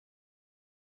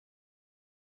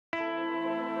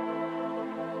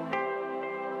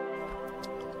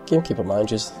Gamekeeper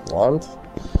manages land,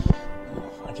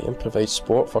 again provides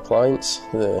support for clients,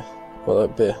 whether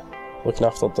it be looking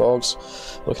after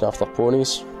dogs, looking after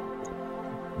ponies,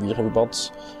 rearing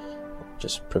birds,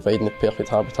 just providing the perfect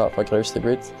habitat for grouse to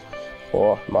breed,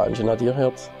 or managing a deer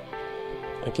herd.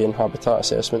 Again, habitat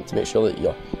assessment to make sure that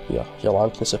your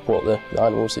land can support the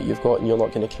animals that you've got and you're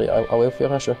not going to create a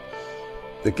welfare issue.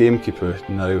 The gamekeeper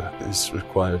now is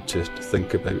required to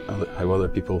think about how other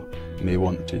people may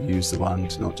want to use the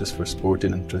land, not just for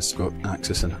sporting interests, got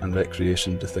access and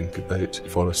recreation to think about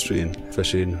forestry and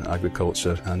fishing,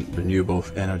 agriculture and renewable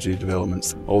energy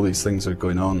developments. All these things are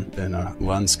going on in our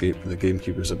landscape. The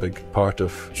gamekeeper is a big part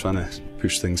of trying to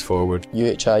push things forward.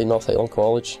 UHI, North Highland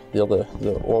College, they're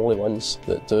the only ones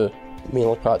that do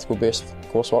mainly practical based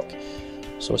coursework,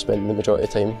 so spending the majority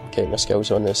of the time getting their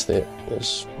skills on the estate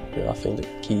is, I find it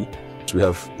key. We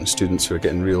have students who are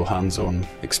getting real hands-on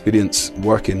experience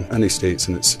working in estates,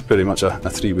 and it's very much a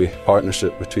three-way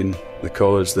partnership between the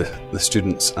college, the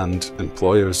students and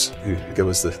employers who give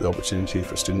us the opportunity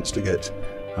for students to get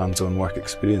hands-on work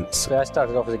experience. I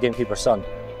started off as a gamekeeper's son,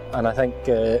 and I think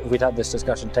if we'd had this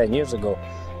discussion 10 years ago,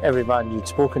 every man you'd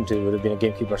spoken to would have been a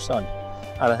gamekeeper's son.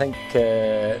 And I think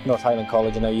North Highland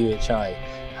College and now UHI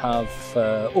have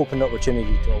opened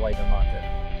opportunity to a wider market.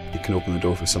 You can open the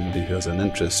door for somebody who has an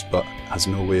interest but has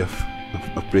no way of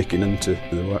breaking into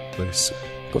the workplace.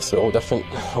 Go through all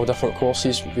different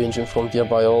courses ranging from deer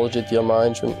biology, deer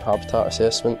management, habitat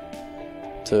assessment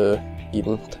to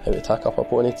even how to tack up a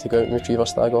pony to go out and retrieve a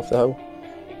stag off the hill.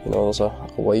 You know, there's a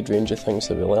wide range of things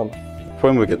that we learn.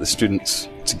 When we get the students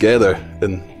together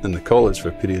in the college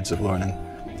for periods of learning,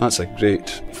 that's a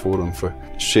great forum for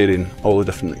sharing all the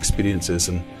different experiences,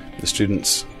 and the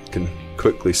students can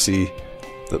quickly see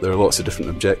that there are lots of different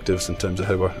objectives in terms of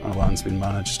how our land's been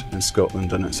managed in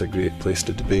Scotland, and it's a great place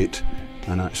to debate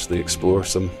and actually explore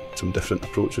some different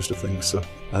approaches to things. So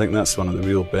I think that's one of the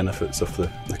real benefits of the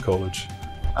college.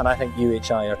 And I think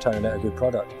UHI are turning out a good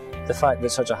product. The fact that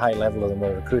such a high level of them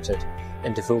were recruited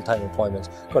into full-time employment's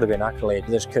got to be an accolade.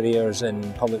 There's careers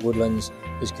in public woodlands,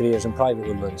 there's careers in private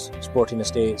woodlands, sporting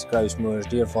estates, grouse moors,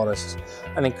 deer forests,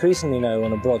 and increasingly now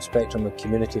on a broad spectrum of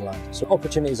community land. So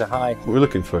opportunities are high. We're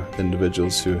looking for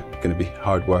individuals who are going to be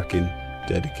hard-working,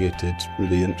 dedicated,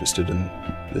 really interested in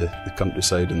the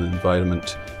countryside and the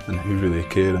environment, and who really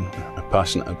care and are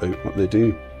passionate about what they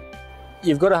do.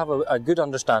 You've got to have a good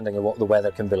understanding of what the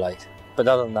weather can be like, but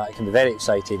other than that it can be very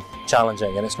exciting,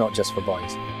 challenging, and it's not just for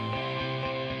boys.